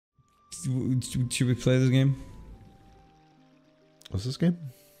Should we play this game? What's this game?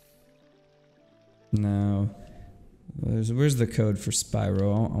 No. Where's the code for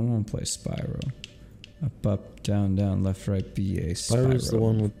Spyro? I want to play Spyro. Up, down, down, left, right, B, A, Spyro. Spyro's the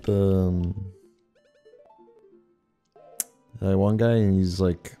one with the... one guy, and he's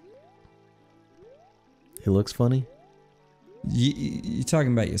like... He looks funny. You're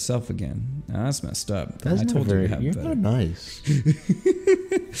talking about yourself again. No, that's messed up. That's I told you to have you're better. not nice.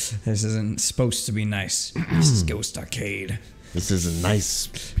 This isn't supposed to be nice. This is Ghost Arcade. This isn't nice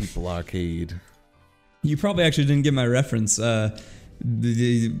people arcade. You probably actually didn't get my reference. The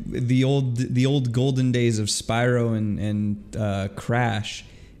old golden days of Spyro and Crash.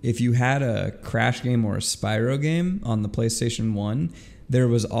 If you had a Crash game or a Spyro game on the PlayStation 1, there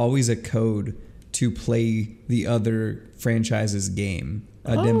was always a code to play the other franchise's game,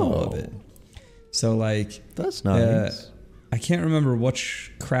 a demo of it. So like that's nice. I can't remember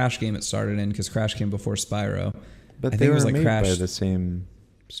which Crash game it started in because Crash came before Spyro. But I they think it were was like made Crash. by the same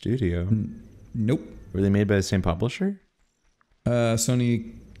studio. Nope. Were they made by the same publisher?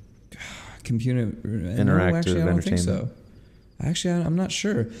 Sony Computer Interactive actually, I don't think so. Actually, I'm not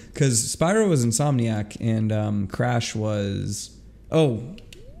sure because Spyro was Insomniac and Crash was. Oh,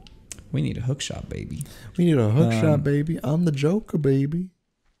 we need a hookshot, baby. We need a hookshot, baby. I'm the Joker, baby.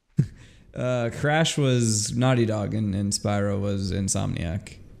 Crash was Naughty Dog and Spyro was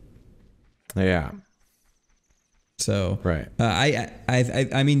Insomniac. Yeah. So right.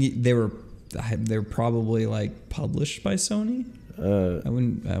 I mean they're probably like published by Sony. I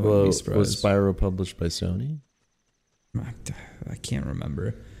wouldn't be surprised. Was Spyro published by Sony? I can't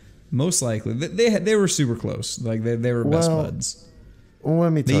remember. Most likely they were super close. Like they were best buds. Well,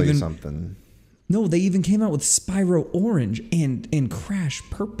 let me tell you something. No, they even came out with Spyro Orange and Crash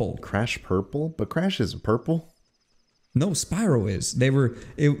Purple. Crash Purple? But Crash isn't purple. No, Spyro is.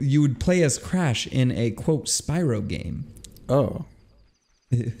 You would play as Crash in a quote Spyro game. Oh.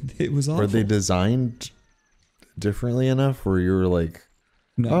 It was awful. Were they designed differently enough where you were like,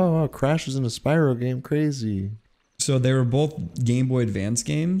 no. Oh, Crash is in a Spyro game, crazy. So they were both Game Boy Advance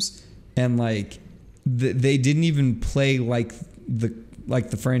games, and like they didn't even play like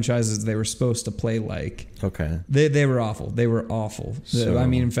the franchises they were supposed to play like. Okay. They were awful. They were awful. So, I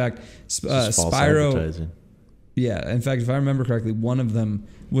mean, in fact, Spyro. Yeah, in fact, if I remember correctly, one of them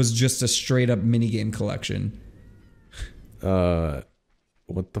was just a straight up minigame collection.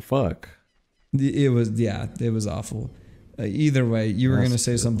 What the fuck? It was awful. Either way, you were gonna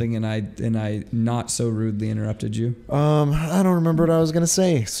say something, and I not so rudely interrupted you. I don't remember what I was gonna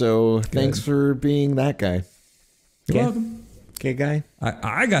say. So thanks for being that guy. You're welcome. Okay, guy.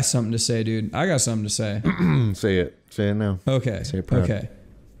 I got something to say, dude. I got something to say. Say it. Say it now. Okay. Say it proud. Okay.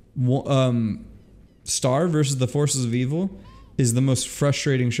 Star versus the Forces of Evil is the most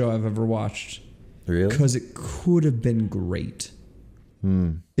frustrating show I've ever watched. Really? Because it could have been great.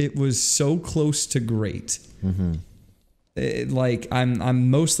 It was so close to great. Like I'm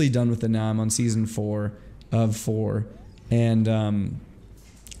mostly done with it now. I'm on season 4 of 4, and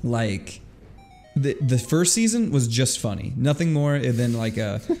like the first season was just funny, nothing more than like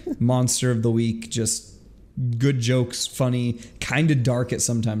a monster of the week, just good jokes, funny, kind of dark at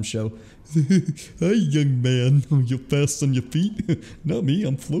sometimes show. Hey, young man, you're fast on your feet. Not me,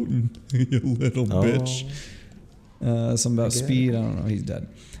 I'm floating. You little bitch. Something about speed. I don't know. He's dead.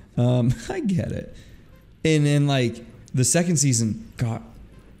 I get it. And then like the second season got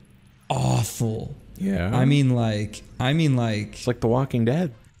awful. Yeah. I mean like it's like The Walking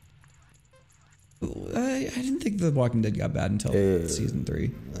Dead. I didn't think The Walking Dead got bad until season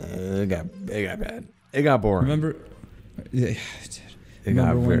 3. It got bad. It got boring. Remember? Yeah, it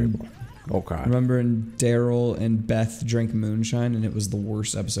got very boring. Oh god. Remember when Daryl and Beth drank moonshine and it was the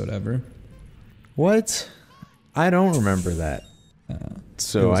worst episode ever? What? I don't remember that.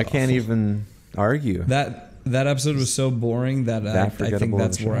 So I can't even argue. That episode was so boring that I think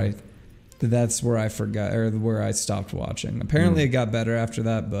that's where I forgot, or where I stopped watching. Apparently it got better after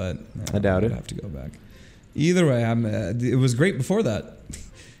that, but I doubt it. I'd have to go back. Either way, it was great before that.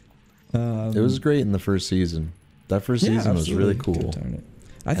 It was great in the first season. That first season was really cool.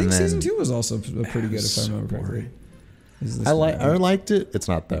 I think season 2 was also pretty good, if I remember correctly. I liked it. It's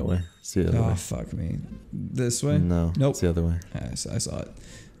not that way. It's the other way. Fuck me. This way? No. Nope. It's the other way. I saw it.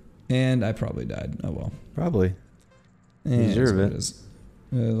 And I probably died. Oh well. Probably. You deserve it.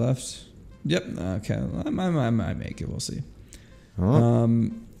 Left. Yep. Okay. I might make it. We'll see.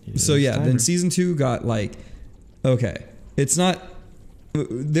 Oh, so yeah, then season 2 got like, okay, it's not.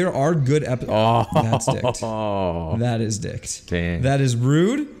 There are good episodes. Oh, that's dicked. That is dicked. Dang. That is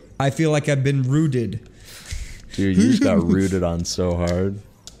rude. I feel like I've been rooted. Dude, you just got rooted on so hard.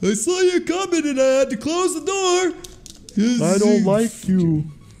 I saw you coming and I had to close the door. I don't like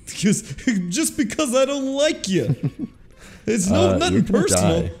you. Just because I don't like you. It's nothing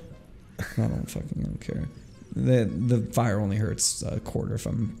personal. Die. I don't care. The fire only hurts a quarter if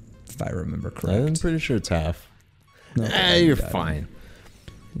I remember correct. I'm pretty sure it's half. No, you're fine.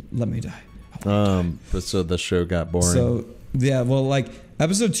 Let me die. But so the show got boring. So yeah, well, like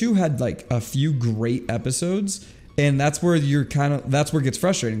episode 2 had like a few great episodes, and that's where that's where it gets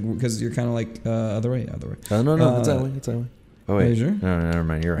frustrating because you're kind of like other way. Oh no, it's that way. It's that way. Oh wait, sure? No, never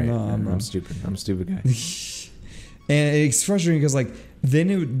mind. You're right. No, I'm stupid. I'm a stupid guy. And it's frustrating because like then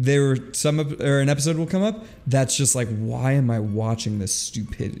an episode will come up that's just like, why am I watching this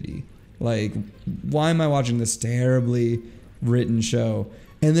stupidity? Like, why am I watching this terribly written show?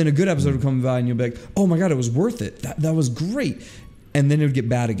 And then a good episode will come by and you'll be like, oh my God, it was worth it. That was great. And then it would get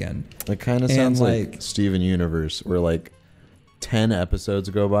bad again. It kind of sounds like Steven Universe, where like 10 episodes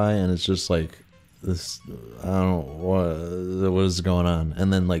go by and it's just like this, I don't know what is going on.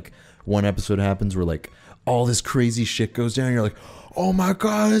 And then like one episode happens where like all this crazy shit goes down. And you're like, oh my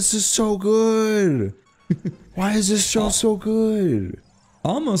God, this is so good. Why is this show so good?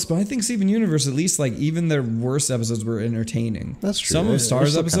 Almost, but I think Steven Universe, at least, like, even their worst episodes were entertaining. That's true. Some of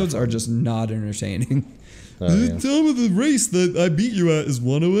Star's episodes are just not entertaining. Yeah. Tell me the race that I beat you at is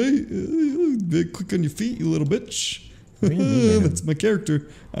 108. Click on your feet, you little bitch. That's my character.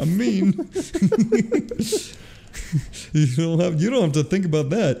 I'm mean. You don't have to think about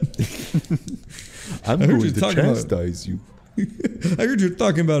that. I'm going to chastise you. I heard you're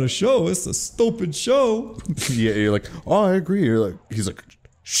talking about a show. It's a stupid show. Yeah, you're like, oh, I agree. He's like,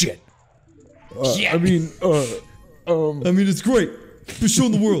 shit. Yeah. I mean, it's great. Best show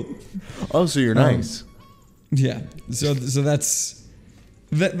in the world. Oh, so you're nice. Yeah. So that's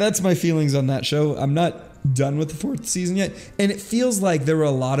my feelings on that show. I'm not done with the 4th season yet, and it feels like there were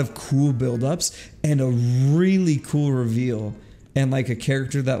a lot of cool build-ups and a really cool reveal, and like a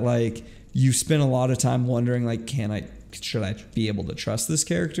character that like you spent a lot of time wondering like, should I be able to trust this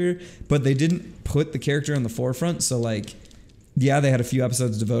character? But they didn't put the character in the forefront. So like, yeah, they had a few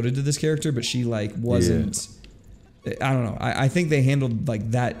episodes devoted to this character, but she like wasn't, I don't know. I think they handled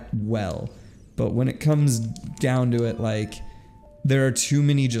like that well. But when it comes down to it, like there are too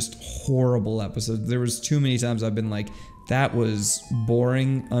many just horrible episodes. There was too many times I've been like, that was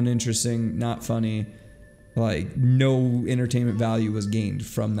boring, uninteresting, not funny. Like no entertainment value was gained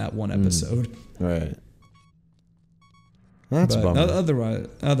from that one episode. Right. That's a bummer.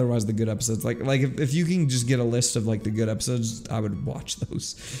 Otherwise, the good episodes, like if you can just get a list of like the good episodes, I would watch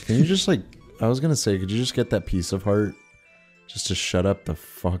those. Can you just like, I was gonna say, could you just get that piece of heart just to shut up the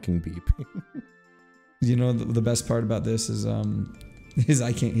fucking beeping? You know, the best part about this is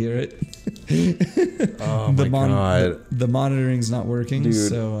I can't hear it. Oh my God. The monitoring's not working. Dude,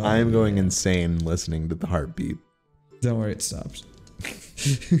 so I'm going insane listening to the heartbeat. Don't worry, it stops.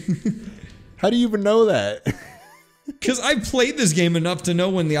 How do you even know that? Because I played this game enough to know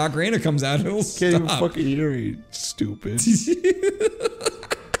when the Ocarina comes out, it'll stop. Can't even fucking hear me, stupid.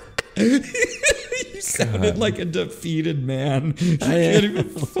 You sounded like a defeated man. You can't even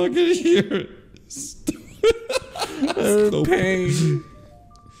fucking hear it. Pain.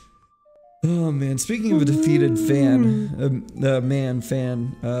 Oh man, speaking of a defeated fan, you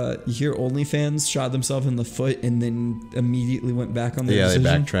hear OnlyFans shot themselves in the foot and then immediately went back on their decision?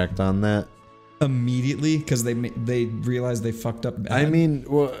 Yeah, they backtracked on that. Immediately, because they realized they fucked up bad. I mean,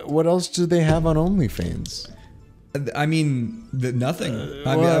 what else do they have on OnlyFans? I mean, nothing.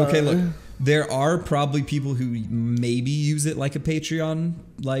 I mean, okay, look, there are probably people who maybe use it like a Patreon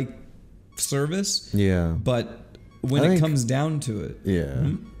like service. Yeah. But when it comes down to it, yeah.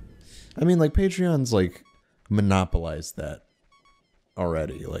 Mm-hmm. I mean, like Patreon's like monopolized that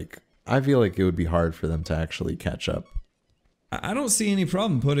already. Like, I feel like it would be hard for them to actually catch up. I don't see any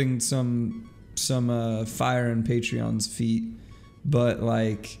problem putting some fire in Patreon's feet, but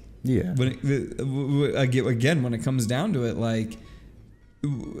like, yeah, when when it comes down to it, like,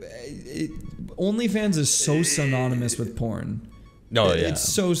 OnlyFans is so synonymous with porn. Oh yeah, it's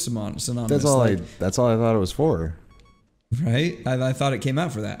so synonymous. That's all I thought it was for. Right? I thought it came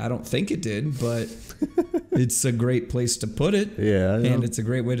out for that. I don't think it did, but it's a great place to put it. Yeah, and it's a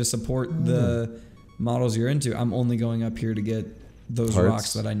great way to support the models you're into. I'm only going up here to get those hearts?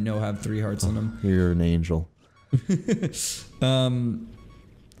 rocks that I know have 3 hearts in them. You're an angel.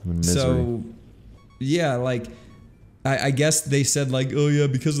 So yeah, like I guess they said like, oh yeah,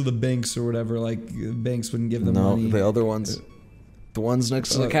 because of the banks or whatever, like banks wouldn't give them money. No, the other ones, the ones next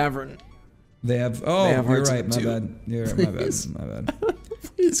to the cavern. They have. Oh, you're right. My bad. You're right. My bad.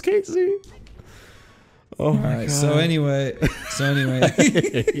 Please, Casey. Oh my right. God. So anyway.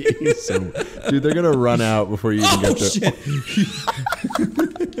 Dude, they're gonna run out before you even get there. Shit.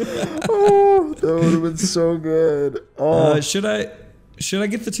 Oh, that would have been so good. Oh, Should I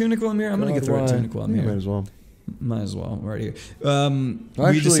get the tunic while I'm here? I'm gonna get the red tunic while I'm here. Might as well. Might as well. Right here.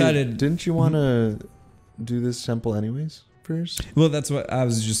 Actually, we decided. Didn't you want to do this temple anyways first? Well, that's what I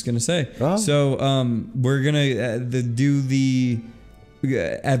was just gonna say. Oh. So we're gonna do the.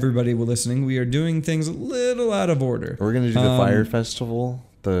 Everybody listening, we are doing things a little out of order. We're gonna do the fire festival,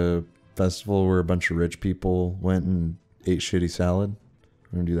 the festival where a bunch of rich people went and ate shitty salad.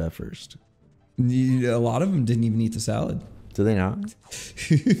 We're gonna do that first. A lot of them didn't even eat the salad. Do they not?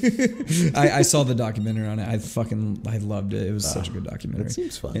 I saw the documentary on it. I loved it. It was such a good documentary. That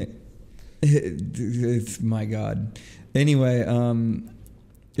seems fun. My God. Anyway,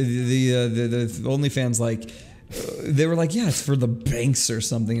 the OnlyFans, like, they were like, yeah, it's for the banks or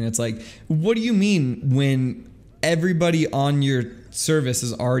something. And it's like, what do you mean when everybody on your service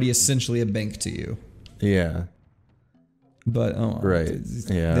is already essentially a bank to you? Yeah. But, right.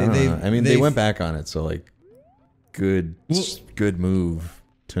 Yeah. They went back on it. So, like, good move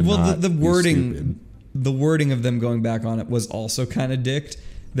to not the be wording, stupid. the wording of them going back on it was also kind of dicked.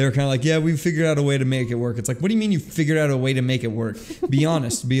 They were kind of like, yeah, we figured out a way to make it work. It's like, what do you mean you figured out a way to make it work? Be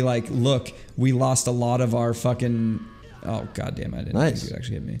honest. Be like, look, we lost a lot of our fucking... Oh, goddamn, I didn't think you'd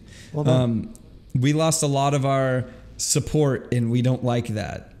actually hit me. Well done. We lost a lot of our support, and we don't like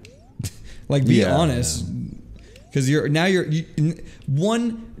that. Like, be honest. Because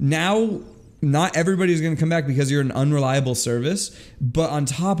not everybody's going to come back because you're an unreliable service. But on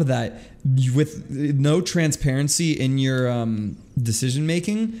top of that, with no transparency in your decision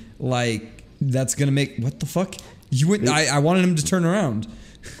making, like, that's going to make... What the fuck? I wanted him to turn around.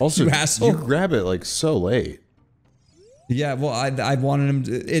 Also, you asshole. You grab it like so late. Yeah, well, I wanted him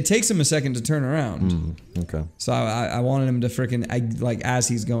to... It takes him a second to turn around. Okay. So I wanted him to freaking... Like, as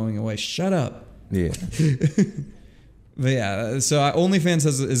he's going away, shut up. Yeah. But yeah, so OnlyFans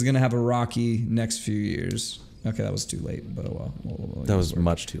is going to have a rocky next few years. Okay, that was too late, but well. That was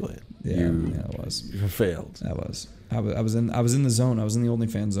much too late. Yeah, it was. You failed. That was. I was in the zone. I was in the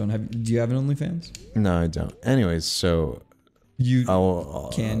OnlyFans zone. Do you have an OnlyFans? No, I don't. Anyways, so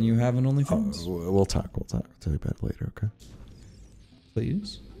can you have an OnlyFans? We'll talk. I'll tell you about it later. Okay.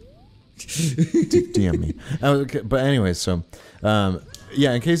 Please. DM me. Okay, but anyways, so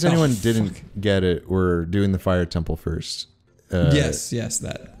yeah, in case anyone didn't get it, we're doing the fire temple first. Yes,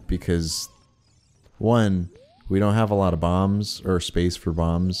 that. Because one, we don't have a lot of bombs or space for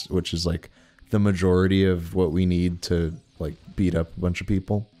bombs, which is like the majority of what we need to like beat up a bunch of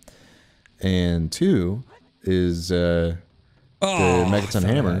people. And two is the Megaton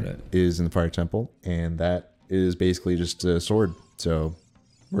Hammer is in the fire temple, and that is basically just a sword. So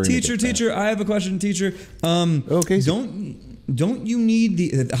we're teacher, I have a question, teacher. Okay. Don't you need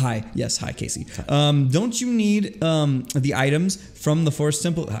the hi Casey? Don't you need the items from the forest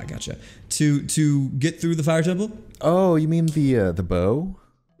temple? I gotcha. To get through the fire temple? Oh, you mean the bow?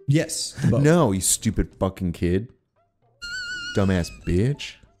 Yes. The bow. No, you stupid fucking kid. Dumbass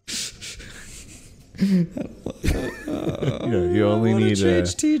bitch. You only need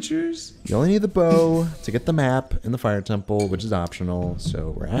teachers. You only need the bow to get the map in the fire temple, which is optional.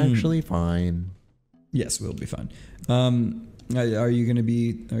 So we're actually fine. Yes, we'll be fine. Are you gonna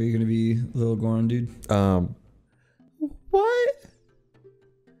be little Goron dude? What?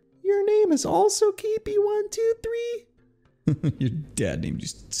 Your name is also Keepy123? Your dad named you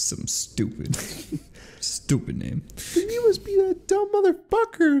some stupid name. Then you must be that dumb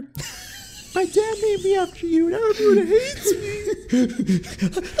motherfucker. My dad named me after you, and everyone hates me.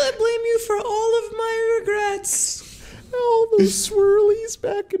 I blame you for all of my regrets. All those swirlies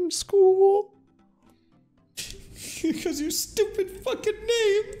back in school. Because your stupid fucking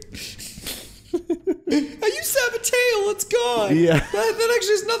name. I used to have a tail. It's gone. Yeah. That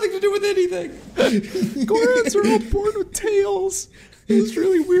actually has nothing to do with anything. Gorons are all born with tails. It's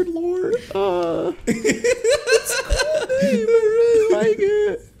really weird lore. It's a cool name. I really like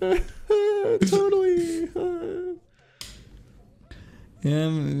it. Totally. Yeah,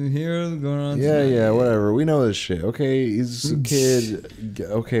 here going on. Yeah, whatever. We know this shit. Okay, he's a kid.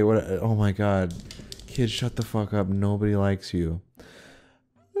 Okay, what? Oh my god. Kid, shut the fuck up. Nobody likes you.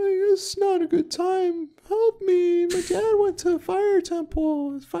 It's not a good time. Help me. My dad went to fire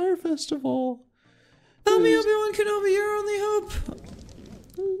temple, fire festival. Help me, Obi-Wan Kenobi, your only hope.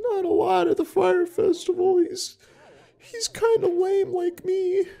 There's not a lot at the fire festival. He's kind of lame like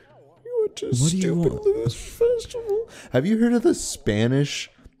me. You went to a stupid loser festival. Have you heard of the Spanish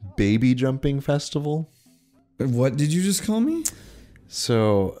baby jumping festival? What did you just call me?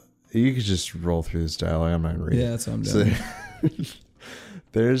 So You could just roll through this dialogue. I'm not reading. Yeah, that's what I'm doing.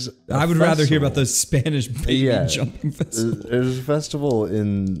 I would rather hear about the Spanish baby jumping festival. There's a festival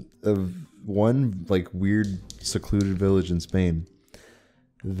in one like weird secluded village in Spain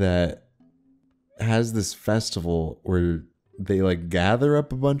that has this festival where they like gather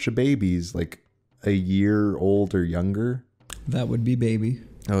up a bunch of babies like a year old or younger. That would be baby.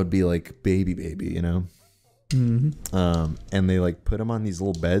 That would be like baby, you know? Mm-hmm. And they like put them on these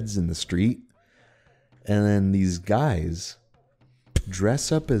little beds in the street. And then these guys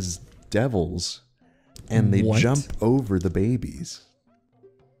dress up as devils and they jump over the babies.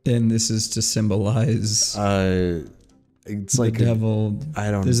 And this is to symbolize it's like the devil.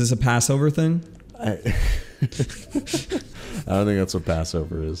 Is this a Passover thing? I don't think that's what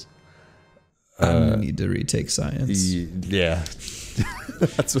Passover is. You need to retake science. Yeah.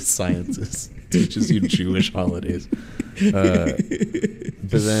 That's what science is. Teaches you Jewish holidays. But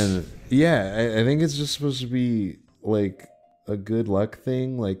then, yeah, I think it's just supposed to be like a good luck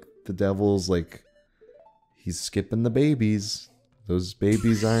thing. Like the devil's like, he's skipping the babies. Those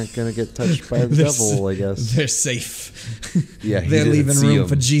babies aren't going to get touched by the devil, I guess. They're safe. Yeah, they're leaving room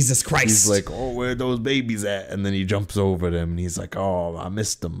for Jesus Christ. He's like, oh, where are those babies at? And then he jumps over them and he's like, oh, I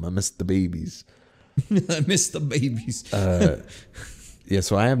missed them. I missed the babies. I missed the babies. Yeah,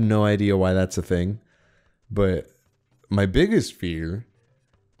 so I have no idea why that's a thing. But my biggest fear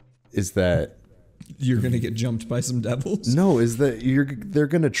is that you're going to get jumped by some devils. No, is that they're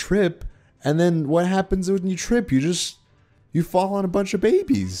going to trip. And then what happens when you trip? You fall on a bunch of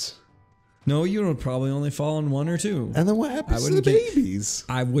babies. No, you'll probably only fall on one or two. And then what happens to the babies?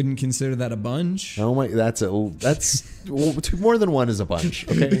 I wouldn't consider that a bunch. Oh my, that's more than one is a bunch.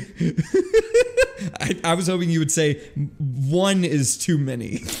 Okay. I was hoping you would say one is too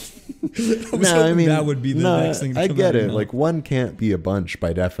many. I mean that would be the next thing. I get it. Like one can't be a bunch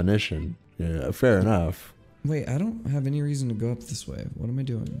by definition. Yeah, fair enough. Wait, I don't have any reason to go up this way. What am I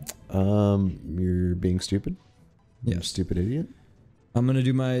doing? You're being stupid. Yeah, stupid idiot. I'm gonna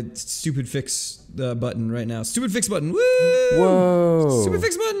do my stupid fix button right now. Stupid fix button. Woo! Whoa! Stupid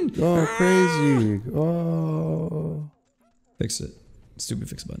fix button. Oh, crazy! Oh, fix it. Stupid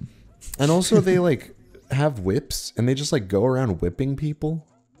fix button. And also, they like have whips, and they just like go around whipping people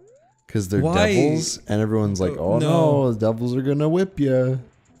because they're devils, and everyone's like, "Oh no, the devils are gonna whip you."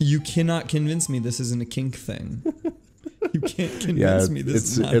 You cannot convince me this isn't a kink thing. You can't convince me this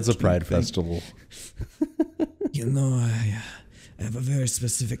is not it's a pride festival. You know, I have a very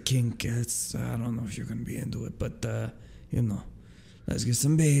specific kink. I don't know if you're gonna be into it, but you know, let's get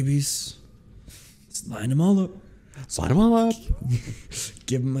some babies. Let's line them all up. Slide them all up.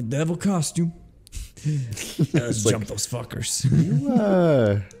 Give them a devil costume. Let's jump those fuckers.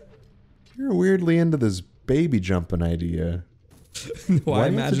 You're weirdly into this baby jumping idea. Why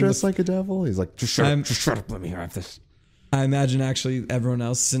do you have to dress like a devil? He's like, just shut up, let me have this. I imagine actually everyone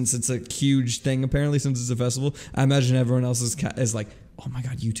else, since it's a huge thing apparently, since it's a festival, I imagine everyone else is like, oh my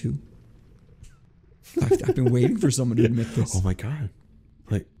god, you too? I've been waiting for someone to admit this. Oh my god.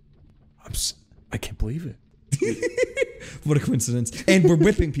 Like, I can't believe it. What a coincidence. And we're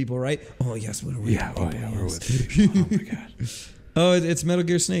whipping people, right? Oh yes, we're whipping people. We're whipping people. Oh my god. Oh, it's Metal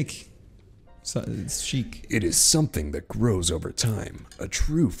Gear Snake. So it's chic. It is something that grows over time, a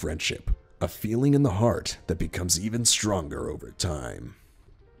true friendship. A feeling in the heart that becomes even stronger over time.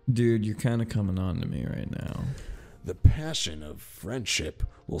 Dude, you're kind of coming on to me right now. The passion of friendship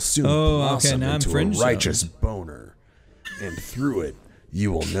will soon blossom into a righteous boner. And through it,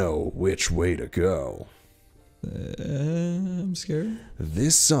 you will know which way to go. I'm scared.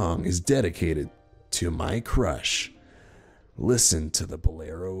 This song is dedicated to my crush. Listen to the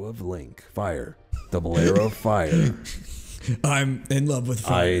bolero of Link. Fire. The bolero of fire. I'm in love with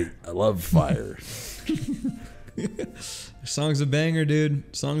fire. I love fire. Song's a banger,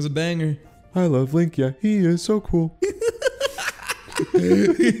 dude. Song's a banger. I love Link. Yeah, he is so cool.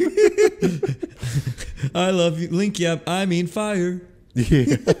 I love you, Link. Yeah, I mean fire.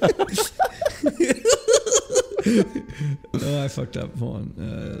 Yeah. Oh, I fucked up. Hold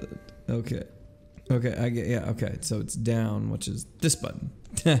on. Okay. Okay, I get. Yeah. Okay, so it's down, which is this button,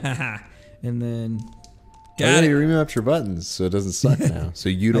 and then. You remapped your buttons, so it doesn't suck now. So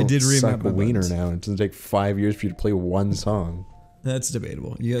you don't suck a wiener now. It doesn't take 5 years for you to play one song. That's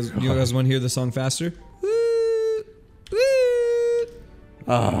debatable. You guys want to hear the song faster?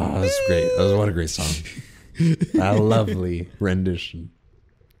 Oh, that's great. What a great song. A lovely rendition.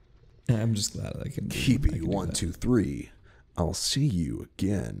 I'm just glad I can. Keepy 1 2 3. I'll see you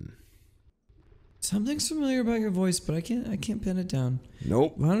again. Something's familiar about your voice, but I can't pin it down.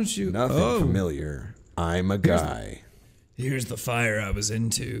 Nope. Why don't you? Nothing familiar. I'm a guy. Here's the fire I was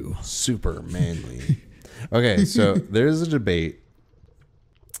into. Super manly. Okay, so there's a debate,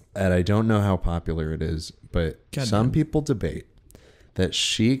 and I don't know how popular it is, but some people debate that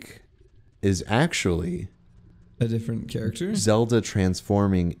Sheik is actually a different character. Zelda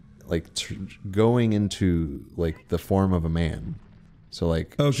transforming, like going into like the form of a man. So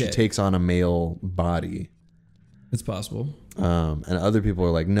like she takes on a male body. It's possible. And other people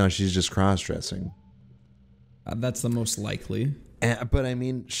are like, no, she's just cross-dressing. That's the most likely. But I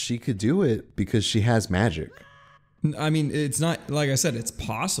mean, she could do it because she has magic. I mean, it's not, like I said, it's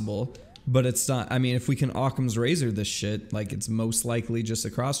possible, but it's not. I mean, if we can Occam's razor this shit, like, it's most likely just a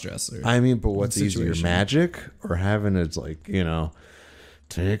cross-dresser. I mean, but what's easier, magic or having it, like, you know,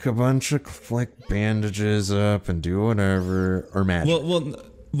 take a bunch of like bandages up and do whatever, or magic?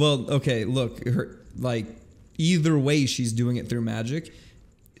 Well, okay, look, like, either way she's doing it through magic.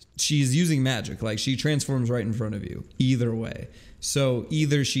 She's using magic. Like, she transforms right in front of you. Either way. So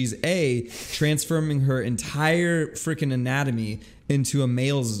either she's transforming her entire freaking anatomy into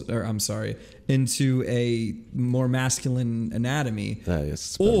into a more masculine anatomy.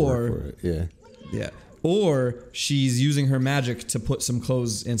 Or or she's using her magic to put some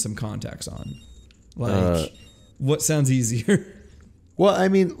clothes and some contacts on. Like, what sounds easier? Well, I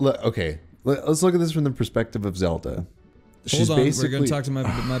mean, okay. Let's look at this from the perspective of Zelda. Hold on, we're going to talk to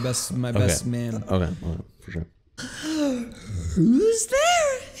my best man. Okay, for sure. Who's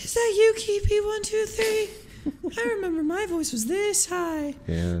there? Is that you, Keepy123? I remember my voice was this high.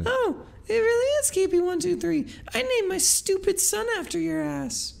 Yeah. Oh, it really is Keepy123. I named my stupid son after your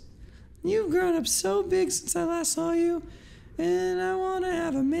ass. You've grown up so big since I last saw you, and I want to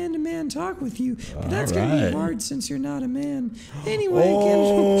have a man-to-man talk with you. But that's going to be hard since you're not a man. Anyway,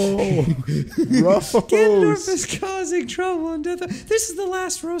 Ganondorf is causing trouble and death. This is the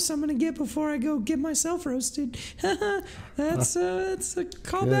last roast I'm going to get before I go get myself roasted. That's a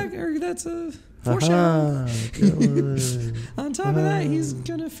callback, or that's a foreshadow. On top of that, he's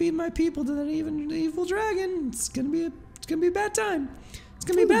going to feed my people to that evil dragon. It's going to be a bad time. It's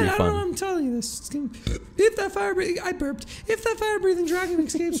gonna be bad. I don't know. I'm telling you this. If that fire breathing dragon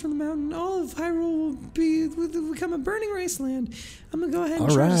escapes from the mountain, all of Hyrule will become a burning wasteland. I'm gonna go ahead and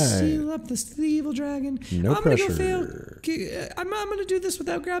try to seal up the evil dragon. No pressure. I'm gonna go fail. I'm gonna do this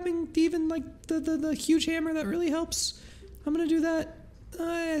without grabbing even like the huge hammer that really helps. I'm gonna do that.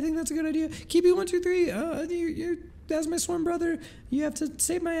 I think that's a good idea. Keepy123. You're as my sworn brother. You have to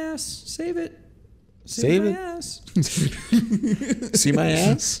save my ass. Save it. Save my it. Ass. See my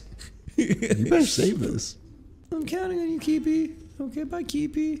ass? You better save this. I'm counting on you, Keepy. Okay, bye,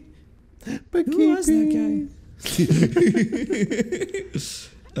 Keepy. But Who was that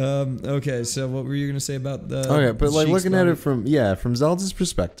guy? Okay, so what were you gonna say about the? Okay, but like looking at it from Zelda's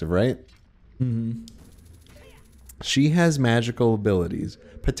perspective, right? Mm-hmm. She has magical abilities,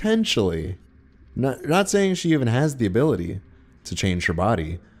 potentially. Not saying she even has the ability to change her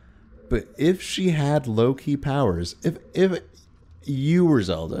body. But if she had low-key powers, if you were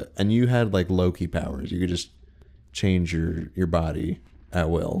Zelda and you had like low-key powers, you could just change your body at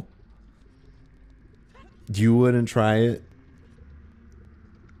will. You wouldn't try it?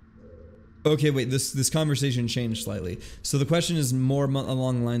 Okay, wait, this conversation changed slightly. So the question is more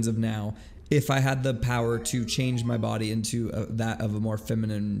along the lines of now, if I had the power to change my body into that of a more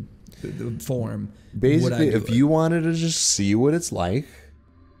feminine form, basically, if you wanted to just see what it's like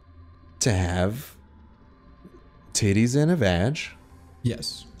to have titties and a vag,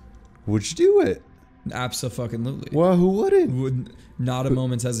 yes, would you do it? Absolutely. Well, who wouldn't? Would not a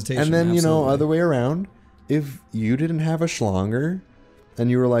moment's hesitation. And then absolutely. Other way around. If you didn't have a schlonger, and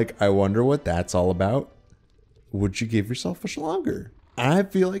you were like, I wonder what that's all about, would you give yourself a schlonger? I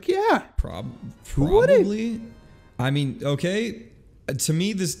feel like yeah. Who probably. I mean, okay. To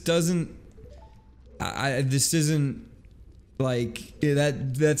me, this doesn't. This isn't. Like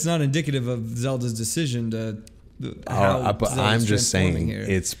that's not indicative of Zelda's decision to. But I'm just saying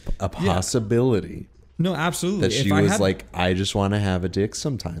it's a possibility. Yeah. No, absolutely. That she was like, I just want to have a dick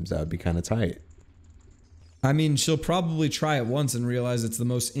sometimes. That would be kind of tight. I mean, she'll probably try it once and realize it's the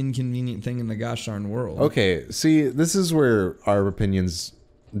most inconvenient thing in the gosh darn world. Okay, see, this is where our opinions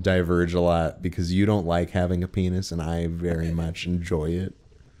diverge a lot because you don't like having a penis and I very much enjoy it.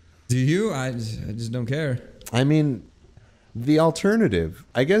 Do you? I just don't care. I mean, the alternative,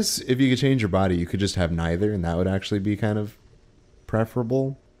 I guess if you could change your body, you could just have neither, and that would actually be kind of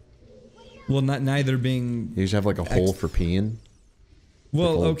preferable. Well, not neither being... You just have like a hole for peeing.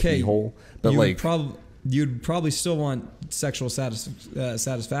 Well, like okay. Pee hole. But you'd probably still want sexual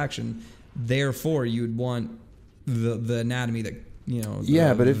satisfaction. Therefore, you'd want the anatomy that,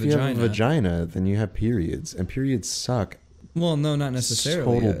 Yeah, but if you have a vagina, then you have periods, and periods suck Well, no, not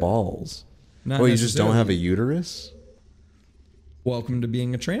necessarily. Total balls. Not well, you just don't have a uterus? Welcome to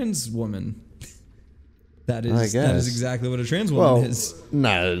being a trans woman. That is exactly what a trans woman is.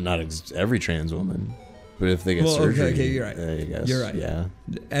 Not every trans woman. But if they get surgery... Okay, you're right. I guess, you're right. Yeah.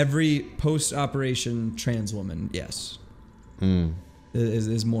 Every post-operation trans woman, yes.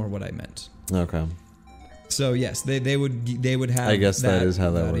 Is more what I meant. Okay. So yes, they would have. I guess that is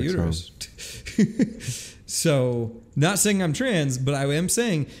how that works. Uterus. So, not saying I'm trans, but I am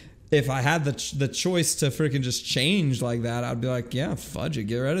saying if I had the choice to freaking just change like that, I'd be like, yeah, fudge it,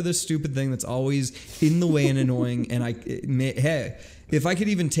 get rid of this stupid thing that's always in the way and annoying. And hey, if I could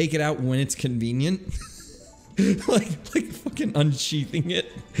even take it out when it's convenient. like fucking unsheathing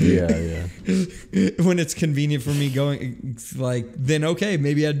it. Yeah. When it's convenient for me going, like, then okay,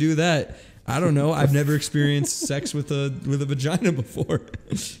 maybe I'd do that. I don't know. I've never experienced sex with a vagina before.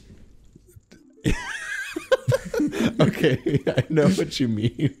 Okay, I know what you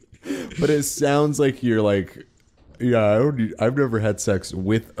mean, but it sounds like you're like, yeah, I've never had sex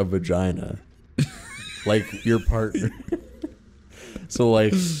with a vagina, like your partner. So,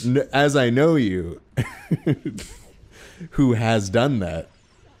 like, as I know you, who has done that,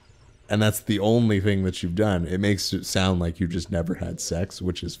 and that's the only thing that you've done, it makes it sound like you just never had sex,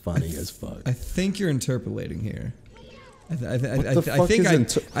 which is funny as fuck. I think you're interpolating here. What do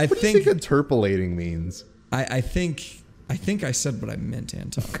you think interpolating means? I think I said what I meant,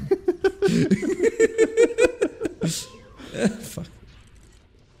 Anton. Fuck.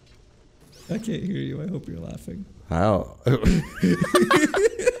 I can't hear you. I hope you're laughing. How?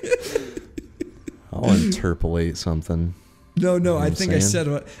 I'll interpolate something. No. You know I think I said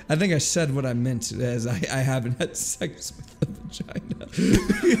what I meant, as I haven't had sex with a vagina.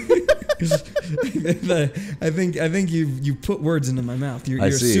 I think you put words into my mouth. You're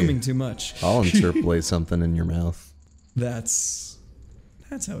assuming too much. I'll interpolate something in your mouth. That's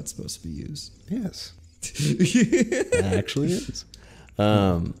how it's supposed to be used. Yes. It actually is.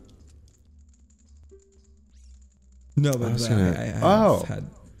 No, but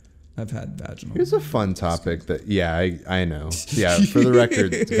I've had vaginal. Here's a fun topic that, I know. Yeah, for the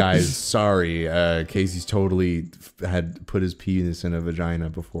record, guys, sorry. Casey's totally had put his penis in a vagina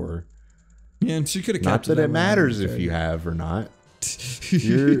before. Yeah, and she could have kept it. Not that it matters if you have or not. Not that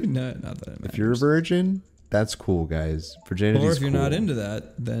it matters. If you're a virgin, that's cool, guys. Virginity's cool. Or if you're not into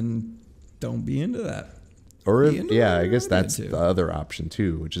that, then don't be into that. Or I guess that's the other option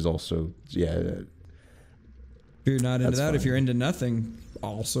too, which is also, If you're not into that, fine. If you're into nothing,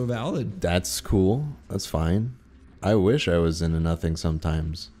 also valid. That's cool. That's fine. I wish I was into nothing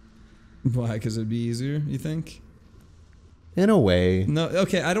sometimes. Why? Because it'd be easier, you think? In a way. No,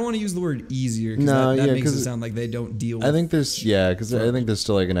 okay, I don't want to use the word easier, because that makes it sound like they don't deal with it. I think there's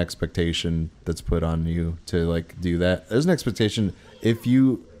still like an expectation that's put on you to like do that. There's an expectation if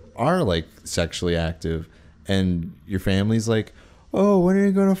you are like sexually active and your family's like, oh, when are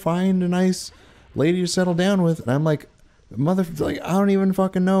you going to find a nice lady to settle down with? And I'm like, I don't even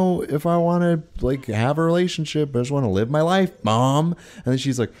fucking know if I want to like have a relationship. I just want to live my life, Mom. And then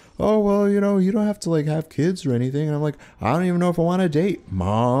she's like, oh, well, you don't have to like have kids or anything. And I'm like, I don't even know if I want to date,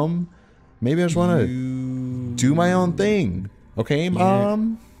 Mom. Maybe I just want to do my own thing. Okay,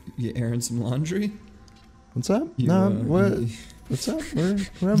 Mom? You airing some laundry? What's up? What's up? We're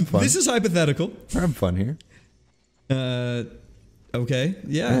having fun. This is hypothetical. We're having fun here. Okay.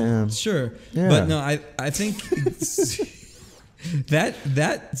 Yeah. Sure. Yeah. But no, I think that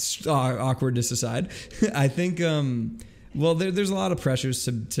awkwardness aside, I think there's a lot of pressures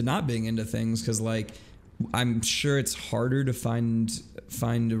to not being into things, because like I'm sure it's harder to find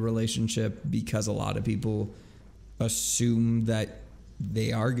a relationship because a lot of people assume that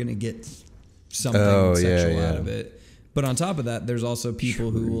they are gonna get something sexual out of it. But on top of that, there's also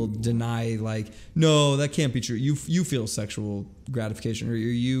people who will deny, like, no, that can't be true. You feel sexual gratification, or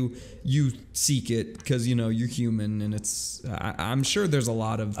you seek it because you're human, and it's. I'm sure there's a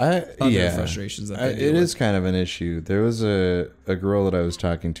lot of other frustrations that they deal with. Is kind of an issue. There was a girl that I was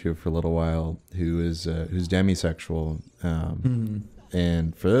talking to for a little while who's demisexual,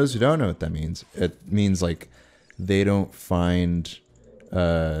 and for those who don't know what that means, it means like they don't find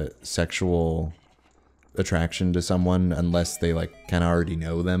sexual attraction to someone unless they like kind of already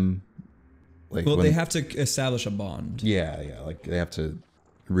know them. Like, they have to establish a bond. Yeah, like they have to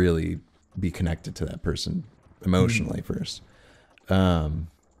really be connected to that person emotionally first. And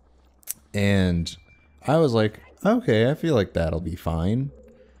I was like, okay, I feel like that'll be fine.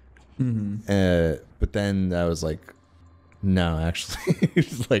 But then I was like, no, actually,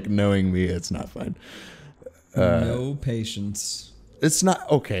 like knowing me, it's not fine. No patience. It's not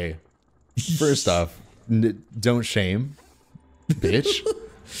okay. First off, don't shame. bitch.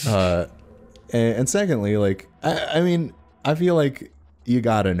 And secondly, like, I mean, I feel like you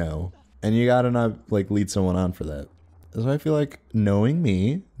gotta know, and you gotta not like lead someone on for that. So I feel like knowing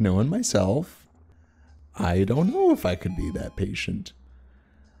me, knowing myself, I don't know if I could be that patient.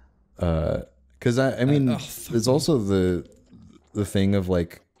 Because I mean, there's also the thing of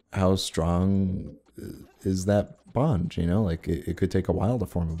like how strong is that bond, you know? Like it could take a while to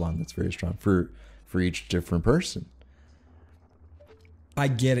form a bond that's very strong for each different person. I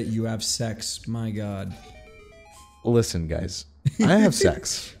get it. You have sex. My God. Listen, guys, I have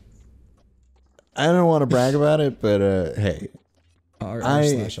sex. I don't want to brag about it, but hey, I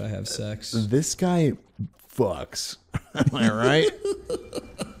have sex. This guy fucks. Am I right?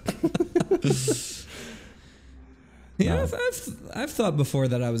 Yeah, I've thought before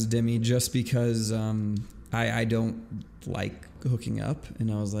that I was Demi just because I don't like hooking up,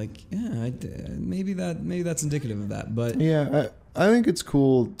 and I was like, yeah, maybe that's indicative of that. But yeah, I think it's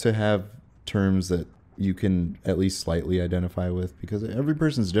cool to have terms that you can at least slightly identify with, because every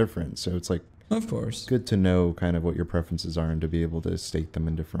person's different. So it's like, of course, good to know kind of what your preferences are and to be able to state them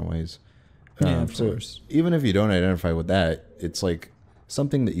in different ways. Yeah, of course. Even if you don't identify with that, it's like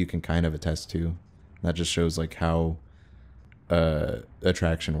something that you can kind of attest to. That just shows like how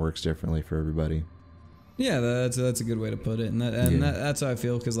attraction works differently for everybody. Yeah, that's a good way to put it, and that's how I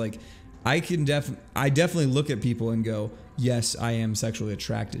feel, because like I definitely look at people and go, yes, I am sexually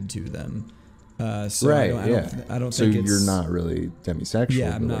attracted to them. So right. I don't so think it's, you're not really demisexual.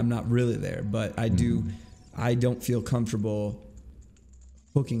 Yeah, I'm not really there, but I do. I don't feel comfortable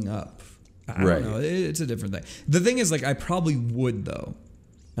hooking up. I don't know. It's a different thing. The thing is, like, I probably would though.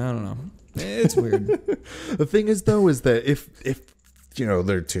 I don't know. It's weird. The thing is, though, is that if you know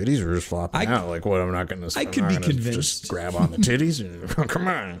their titties are just flopping out, like, what? I'm not gonna. I could be convinced. Just grab on the titties and come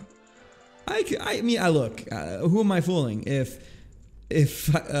on. I mean, look. Who am I fooling? If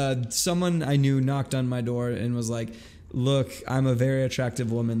someone I knew knocked on my door and was like, "Look, I'm a very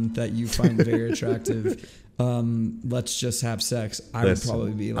attractive woman that you find very attractive. Let's just have sex." I would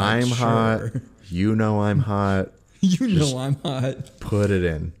probably be like, "I'm sure. hot. You know I'm hot. You know I'm hot. Put it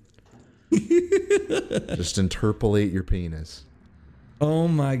in. Just interpolate your penis." Oh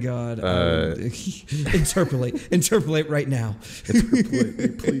my God! Interpolate right now. Interpolate me,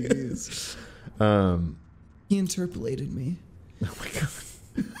 please. He interpolated me. Oh my God.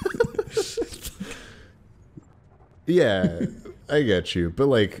 Yeah, I get you, but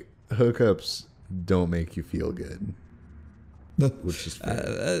like hookups don't make you feel good, which is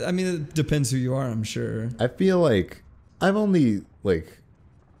fair. I mean, it depends who you are, I'm sure. I feel like I've only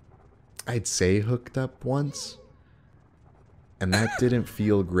I'd say hooked up once, and that didn't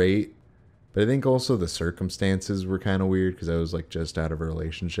feel great. But I think also the circumstances were kind of weird, because I was like just out of a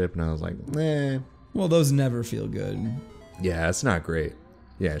relationship, and I was like, eh. Well, those never feel good. Yeah, it's not great.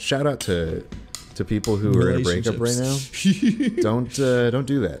 Yeah, shout out to people who are in a breakup right now. Don't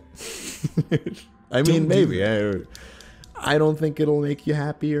do that. I mean, maybe I don't think it'll make you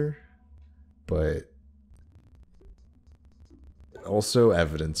happier, but also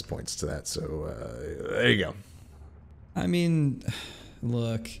evidence points to that. So there you go. I mean,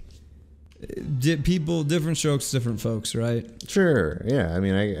 look, different strokes, different folks, right? Sure. Yeah. I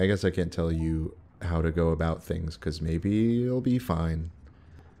mean, I guess I can't tell you how to go about things, because maybe it'll be fine.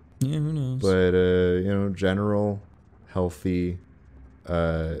 Yeah, who knows? But you know, general healthy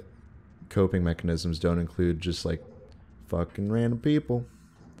coping mechanisms don't include just like fucking random people.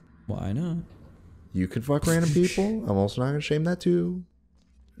 Why not? You can fuck random people. I'm also not gonna shame that too.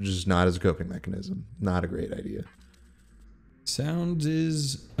 Just not as a coping mechanism. Not a great idea. Sound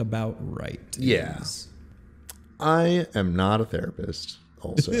is about right. Yeah. I am not a therapist.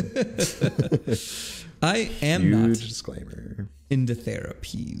 Also, I am huge not disclaimer into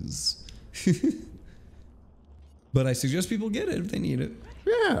therapies, but I suggest people get it if they need it.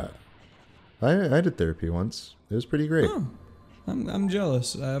 Yeah, I did therapy once. It was pretty great. Oh, I'm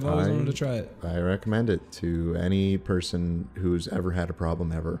jealous. I've always wanted to try it. I recommend it to any person who's ever had a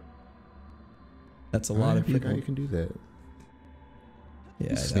problem ever. That's a lot of people. I forgot you can do that.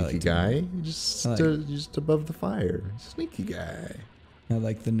 Yeah, sneaky guy. Just above the fire. Sneaky guy. I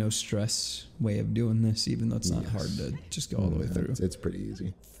like the no stress way of doing this, even though it's not hard to just go all the way through. It's pretty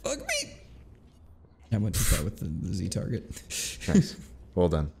easy. Fuck me. I went too far with the Z target. Nice. Well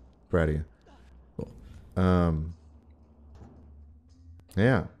done. Proud of you. Cool.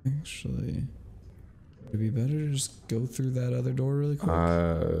 Yeah. Actually, it'd be better to just go through that other door really quick.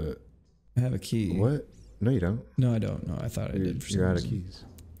 I have a key. What? No, you don't. No, I don't. No, I thought I did. You're out of keys.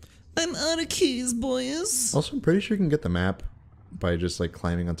 I'm out of keys, boys. Also, I'm pretty sure you can get the map by just like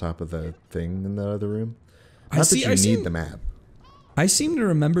climbing on top of the thing in the other room. Not that you need the map. I seem to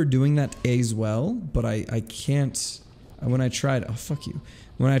remember doing that as well, but I can't. When I tried, oh fuck you.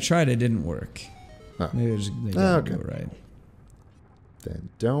 When I tried, it didn't work. Oh. Maybe they didn't Okay. go right. Then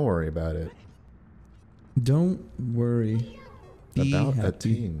don't worry about it. Don't worry. Be About a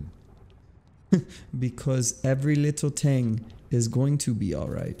happy. ting. Because every little thing is going to be all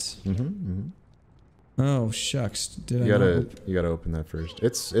right. Mm-hmm, mm-hmm. Oh shucks! Did You I gotta not you gotta open that first.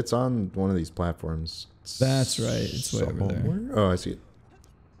 It's on one of these platforms. That's right. It's way over there. Somewhere? Oh, I see it.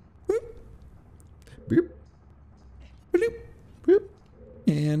 Beep. Bloop. Beep.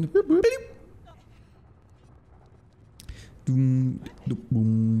 And Beep, beep. bloop. Boom, boom,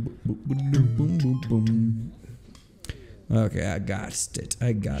 boom, boom, boom, boom, boom. Okay, I got it.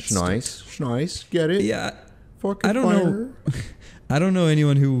 Nice, nice. Get it? Yeah, Fucking I don't fire. know. I don't know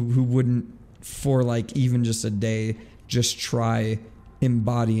anyone who wouldn't, for like even just a day, just try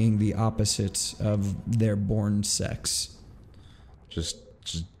embodying the opposite of their born sex. Just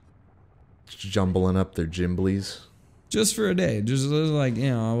jumbling up their gimblies. Just for a day, just like,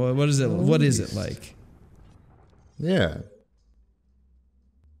 you know, what is it? What is it like? Yeah.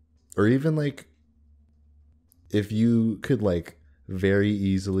 Or even like, if you could like very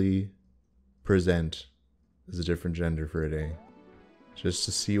easily present as a different gender for a day, just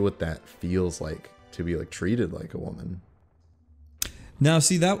to see what that feels like to be like treated like a woman. Now,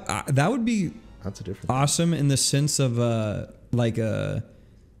 see that would be That's a different awesome in the sense of because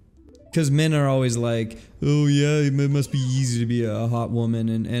men are always like, oh yeah, it must be easy to be a hot woman,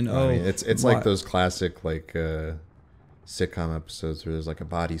 and I mean, it's like those classic like sitcom episodes where there's like a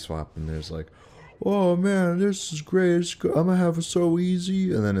body swap and there's like, oh man, this is great, I'm gonna have it so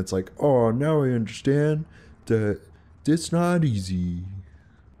easy, and then it's like, oh, now I understand that it's not easy.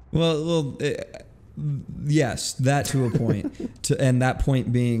 Well, yes, that to a point, and that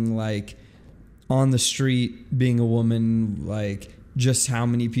point being like on the street, being a woman, like just how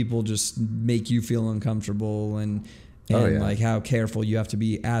many people just make you feel uncomfortable, and like how careful you have to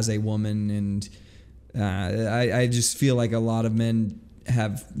be as a woman, and I just feel like a lot of men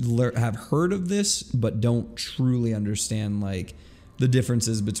have heard of this but don't truly understand like the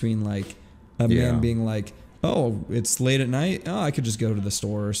differences between like a man being like, oh, it's late at night, oh, I could just go to the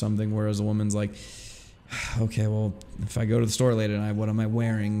store or something, whereas a woman's like, okay, well, if I go to the store late at night, what am I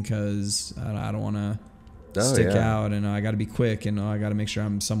wearing? Because I don't want to stick out, and I got to be quick, and I got to make sure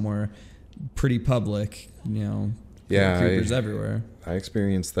I'm somewhere pretty public, you know. Yeah, creepers everywhere. I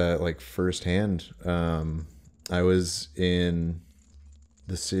experienced that like firsthand. I was in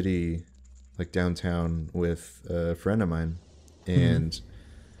the city, like downtown, with a friend of mine, and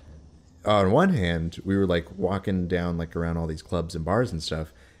on one hand, we were like walking down like around all these clubs and bars and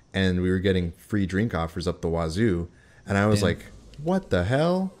stuff, and we were getting free drink offers up the wazoo, and I was like, what the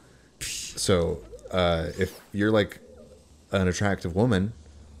hell? So if you're like an attractive woman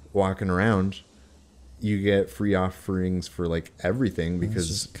walking around, you get free offerings for like everything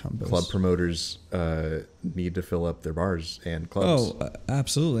because club promoters need to fill up their bars and clubs. Oh,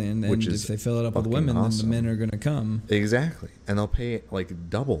 absolutely. And if they fill it up with women, awesome. then the men are going to come. Exactly. And they'll pay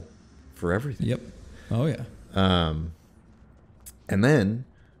like double for everything. Yep. Oh, yeah. And then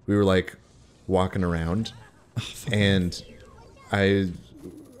we were like walking around, and I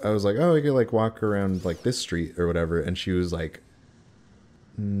was like, oh, I could like walk around like this street or whatever. And she was like,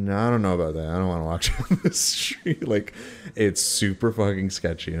 no, I don't know about that. I don't want to walk down this street. Like, it's super fucking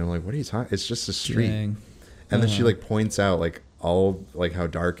sketchy. And I'm like, what are you talking? It's just a street. Dang. And then she like points out like all like how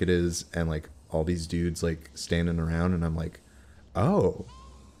dark it is and like all these dudes like standing around. And I'm like, oh,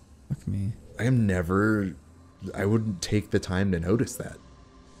 Fuck me. I wouldn't take the time to notice that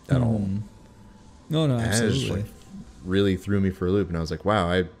at all. No, And it absolutely. just, like, really threw me for a loop. And I was like, wow,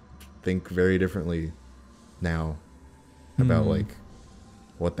 I think very differently now about like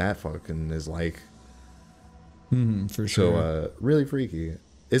what that fucking is like. For sure. So really freaky.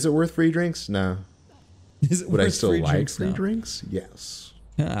 Is it worth free drinks? No. Is it Would I worth still free like drinks free now? drinks? Yes.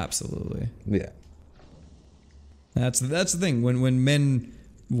 Yeah, absolutely. Yeah. That's the thing. When men,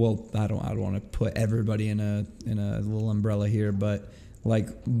 well, I don't want to put everybody in a little umbrella here, but like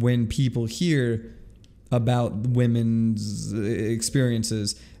when people hear about women's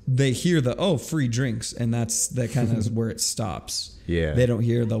experiences, they hear the free drinks, and that kind of is where it stops. Yeah. They don't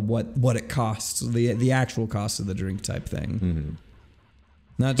hear the what it costs, the actual cost of the drink type thing.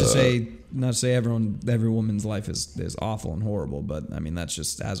 Not to say every woman's life is awful and horrible, but I mean that's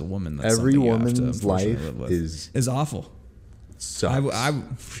just as a woman. That's Every something you have to, woman's unfortunately, life live with. is awful.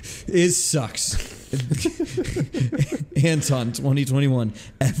 Sucks. It sucks. Anton, 2021.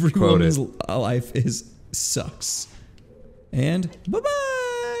 Every Quote woman's it. life sucks. And bye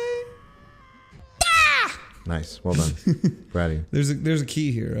bye. Nice. Well done. Proud of you. There's a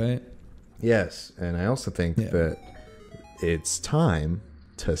key here, right? Yes, and I also think that it's time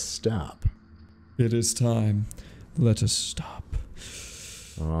to stop. It is time. Let us stop.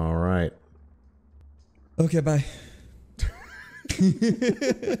 All right. Okay, bye.